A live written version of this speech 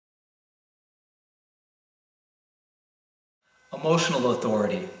Emotional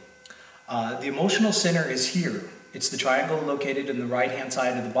authority. The emotional center is here. It's the triangle located in the right-hand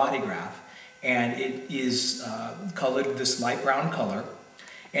side of the body graph, and it is colored this light brown color.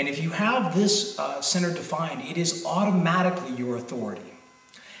 And if you have this center defined, it is automatically your authority.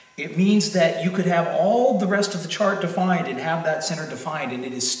 It means that you could have all the rest of the chart defined and have that center defined, and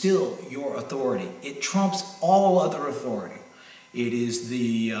it is still your authority. It trumps all other authority. It is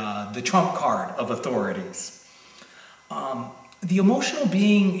the trump card of authorities. The emotional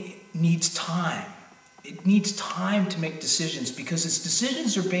being needs time. It needs time to make decisions because its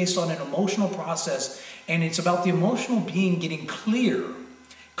decisions are based on an emotional process, and it's about the emotional being getting clear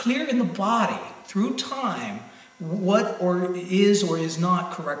in the body through time what or is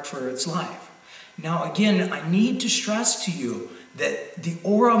not correct for its life. Now again, I need to stress to you that the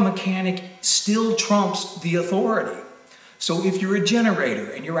aura mechanic still trumps the authority. So if you're a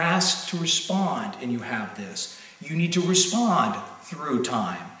generator and you're asked to respond and you have this, you need to respond through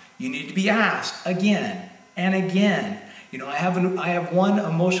time. You need to be asked again and again. You know, I have one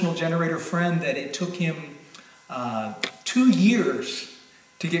emotional generator friend that it took him 2 years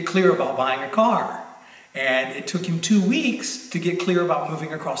to get clear about buying a car. And it took him 2 weeks to get clear about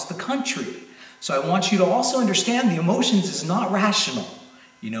moving across the country. So I want you to also understand the emotions is not rational.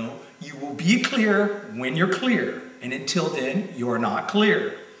 You know, you will be clear when you're clear. And until then, you're not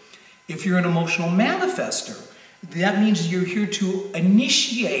clear. If you're an emotional manifester, that means you're here to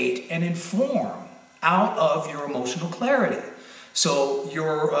initiate and inform out of your emotional clarity. So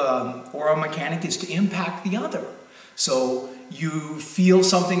your aura mechanic is to impact the other. So you feel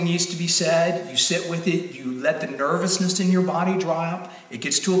something needs to be said, you sit with it, you let the nervousness in your body drop, it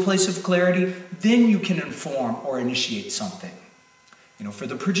gets to a place of clarity, then you can inform or initiate something. You know, for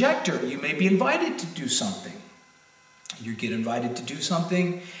the projector, you may be invited to do something. You get invited to do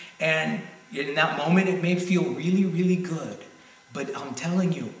something, and in that moment, it may feel really, really good. But I'm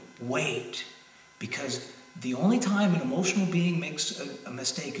telling you, wait. Because the only time an emotional being makes a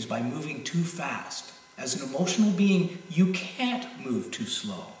mistake is by moving too fast. As an emotional being, you can't move too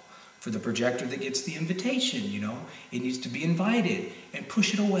slow. For the projector that gets the invitation, you know, it needs to be invited and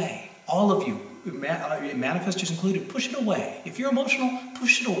push it away. All of you, manifestors included, push it away. If you're emotional,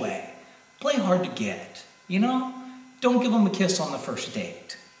 push it away. Play hard to get, you know? Don't give them a kiss on the first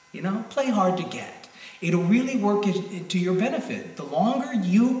date. You know, play hard to get. It'll really work to your benefit. The longer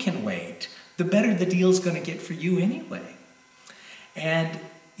you can wait, the better the deal's going to get for you anyway. And,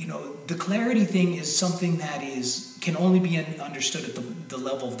 you know, the clarity thing is something that can only be understood at the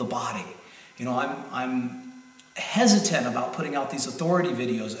level of the body. You know, I'm hesitant about putting out these authority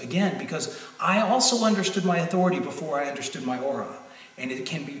videos, again, because I also understood my authority before I understood my aura. And it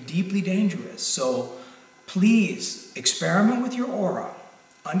can be deeply dangerous. So please experiment with your aura.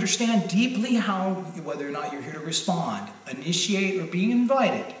 Understand deeply whether or not you're here to respond, initiate, or being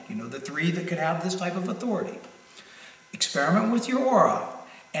invited. You know, the three that could have this type of authority. Experiment with your aura.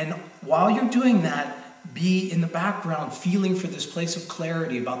 And while you're doing that, be in the background feeling for this place of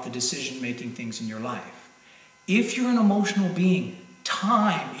clarity about the decision-making things in your life. If you're an emotional being,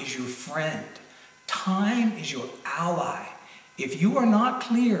 time is your friend. Time is your ally. If you are not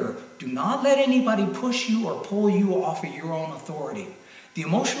clear, do not let anybody push you or pull you off of your own authority. The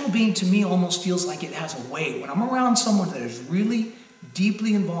emotional being to me almost feels like it has a weight. When I'm around someone that is really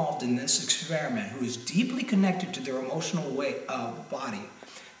deeply involved in this experiment, who is deeply connected to their emotional body,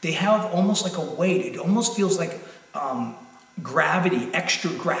 they have almost like a weight. It almost feels like gravity,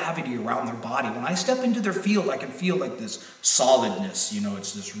 extra gravity around their body. When I step into their field, I can feel like this solidness. You know,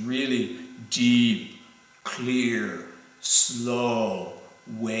 it's this really deep, clear, slow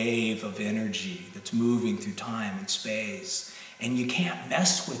wave of energy that's moving through time and space. And you can't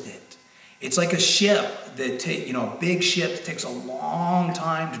mess with it. It's like a ship that a big ship that takes a long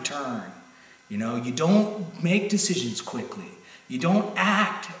time to turn. You know, you don't make decisions quickly. You don't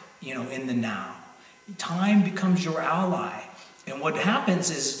act, in the now. Time becomes your ally. And what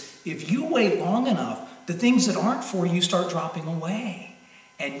happens is, if you wait long enough, the things that aren't for you start dropping away.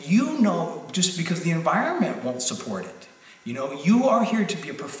 And just because the environment won't support it. You know, you are here to be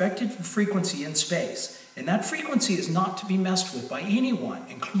a perfected frequency in space. And that frequency is not to be messed with by anyone,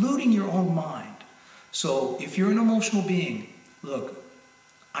 including your own mind. So if you're an emotional being, look,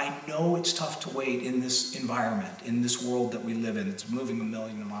 I know it's tough to wait in this environment, in this world that we live in. It's moving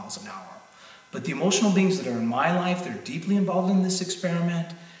 1,000,000 miles an hour. But the emotional beings that are in my life, that are deeply involved in this experiment,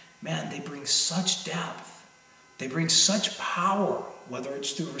 man, they bring such depth. They bring such power, whether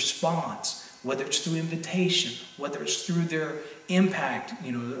it's through response, whether it's through invitation, whether it's through their impact,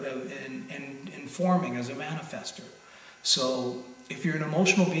 in forming as a manifester. So if you're an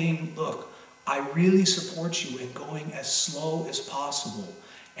emotional being, look, I really support you in going as slow as possible.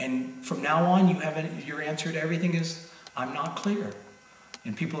 And from now on, your answer to everything is, I'm not clear.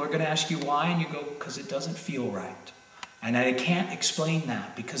 And people are going to ask you why, and you go, because it doesn't feel right. And I can't explain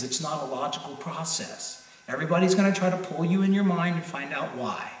that because it's not a logical process. Everybody's going to try to pull you in your mind and find out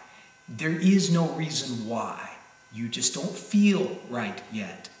why. There is no reason why. You just don't feel right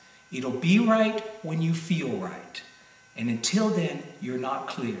yet. It'll be right when you feel right. And until then, you're not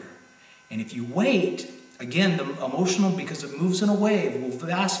clear. And if you wait, again, the emotional, because it moves in a wave, will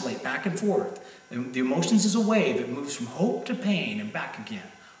vacillate back and forth. The emotions is a wave. It moves from hope to pain and back again.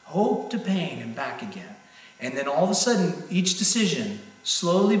 Hope to pain and back again. And then all of a sudden, each decision,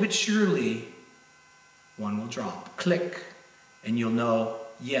 slowly but surely, one will drop. Click. And you'll know,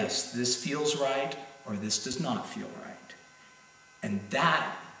 yes, this feels right or this does not feel right. And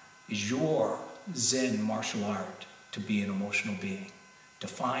that is your Zen martial art to be an emotional being. To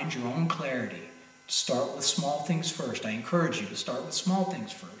find your own clarity. Start with small things first. I encourage you to start with small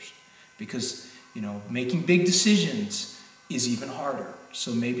things first. Because, making big decisions is even harder.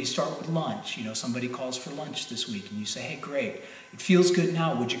 So maybe start with lunch. Somebody calls for lunch this week and you say, hey, great, it feels good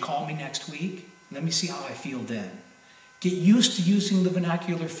now. Would you call me next week? Let me see how I feel then. Get used to using the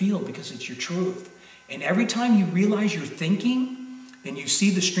vernacular feel because it's your truth. And every time you realize you're thinking and you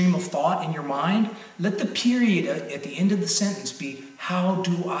see the stream of thought in your mind, let the period at the end of the sentence be, how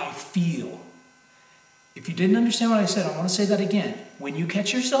do I feel? If you didn't understand what I said, I want to say that again. When you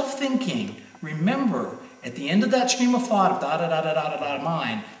catch yourself thinking, remember at the end of that stream of thought of da-da-da-da-da-da-da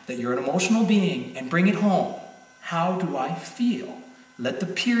mind that you're an emotional being and bring it home. How do I feel? Let the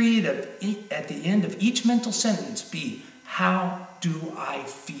period at the end of each mental sentence be, how do I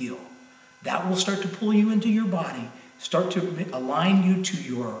feel? That will start to pull you into your body, start to align you to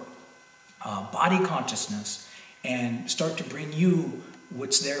your body consciousness, and start to bring you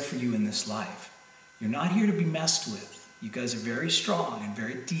what's there for you in this life. You're not here to be messed with. You guys are very strong and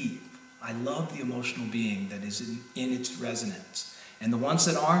very deep. I love the emotional being that is in its resonance. And the ones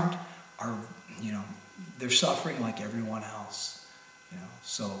that aren't are, they're suffering like everyone else.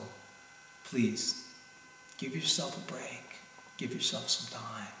 So please, give yourself a break. Give yourself some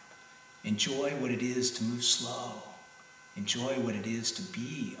time. Enjoy what it is to move slow. Enjoy what it is to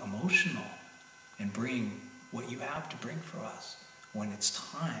be emotional and bring what you have to bring for us when it's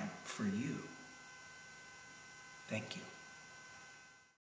time for you. Thank you.